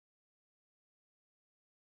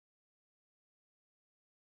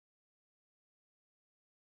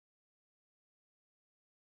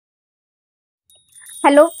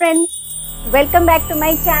Hello friends, welcome back to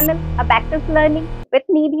my channel Abacus Learning with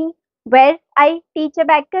Nidhi, where I teach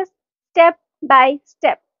Abacus step by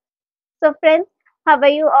step. So friends, how are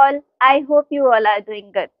you all? I hope you all are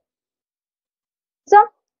doing good. So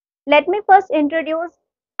let me first introduce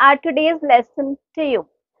our today's lesson to you.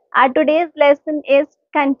 Our today's lesson is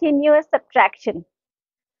continuous subtraction.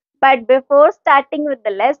 But before starting with the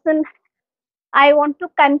lesson, I want to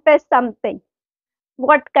confess something.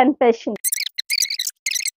 What confession?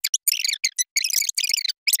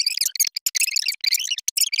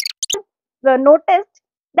 Noticed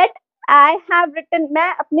that I have written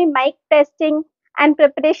मैं अपनी mic testing and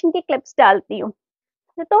preparation की clips डालती हूँ.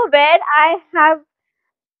 So where I have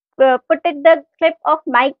put it the clip of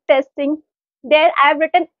mic testing, there I have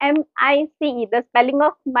written M-I-C-E. The spelling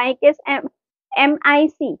of mic is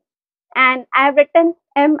M-I-C, and I have written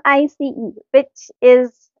M-I-C-E, which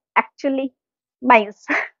is actually mice.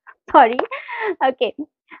 Sorry. Okay.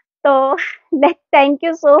 तो thank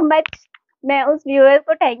you so much. मैं उस viewer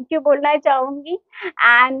को thank you बोलना चाहूंगी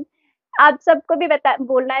and आप सबको भी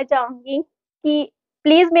बोलना चाहूंगी कि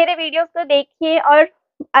प्लीज मेरे वीडियोस को देखिए और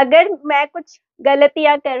अगर मैं कुछ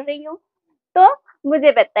गलतियां कर रही हूँ तो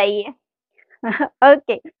मुझे बताइए.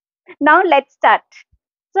 Okay, now let's start.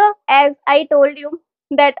 So as I told you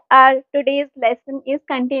that our today's lesson is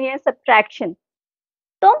continuous subtraction.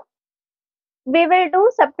 So we will do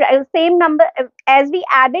same number as we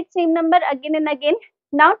added same number again and again.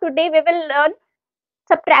 Now today we will learn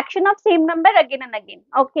subtraction of same number again and again.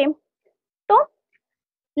 Okay, so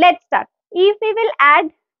let's start. If we will add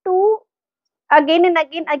 2 again and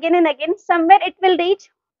again, somewhere it will reach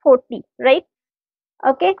 40, right?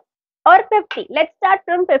 Okay, or 50. Let's start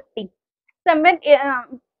from 50. Somewhere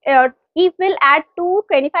if we'll add 2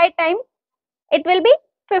 25 times, it will be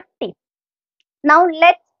 50. Now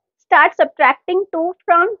let's start subtracting 2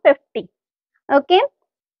 from 50. Okay,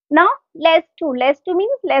 now less 2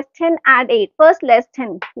 means less 10 add 8. First less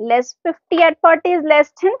 10, less 50 at 40 is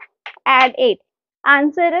less 10, add 8.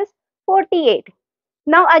 Answer is 48.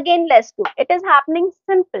 Now again less 2, it is happening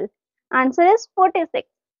simple. Answer is 46.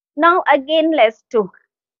 Now again less 2.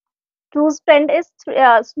 Whose friend is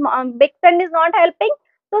big friend is not helping,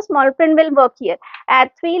 so small friend will work here.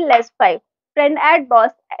 Add 3 less 5. Friend add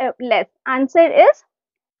boss less. Answer is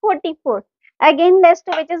 44. Again less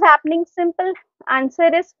 2, which is happening simple. Answer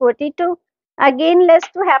is 42. Again less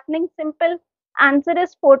 2 happening simple. Answer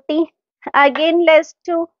is 40. Again less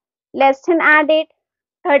 2, less 10 add 8,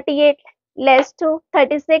 38. Less 2,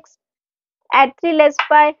 36. Add 3 less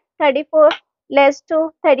 5, 34. Less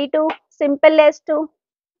 2, 32. Simple less 2,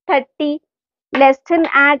 30. Less 10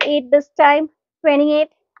 add 8 this time, 28.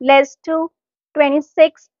 Less 2,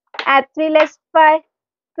 26. Add 3 less 5,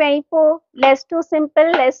 24. Less 2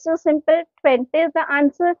 simple, 20 is the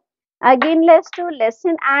answer. Again less 2, less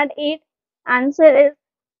 10 add 8. Answer is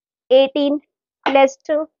 18. Less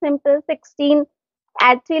 2 simple, 16.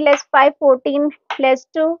 Add 3 less 5, 14. Less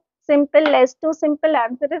 2 simple,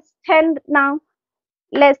 answer is 10 now.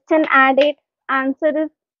 Less 10 add 8. Answer is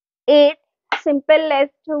 8. Simple less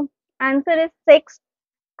 2. Answer is 6.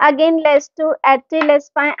 Again less 2, add 3 less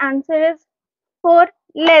 5. Answer is 4.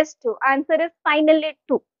 Less 2. Answer is finally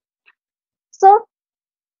 2. So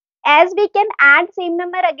as we can add same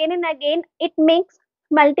number again and again, it makes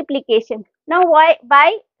multiplication. Now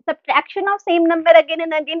why subtraction of same number again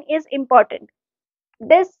and again is important?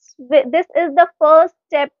 This is the first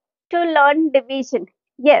step to learn division.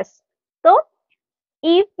 Yes. So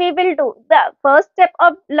if we will do the first step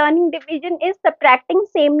of learning division is subtracting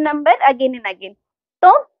same number again and again.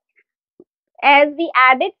 So as we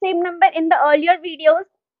added same number in the earlier videos,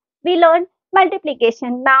 we learned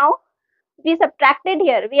multiplication. Now we subtracted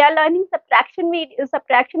here. We are learning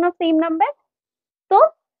subtraction of same number. So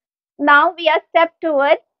now we are step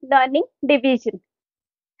towards learning division.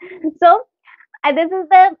 So this is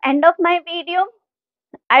the end of my video.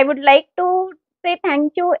 I would like to say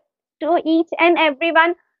thank you to each and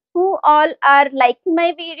everyone who all are liking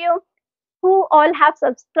my video, who all have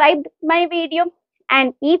subscribed my video,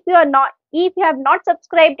 and if you have not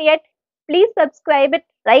subscribed yet, please subscribe it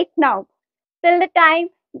right now. Till the time,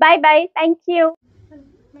 bye bye. Thank you.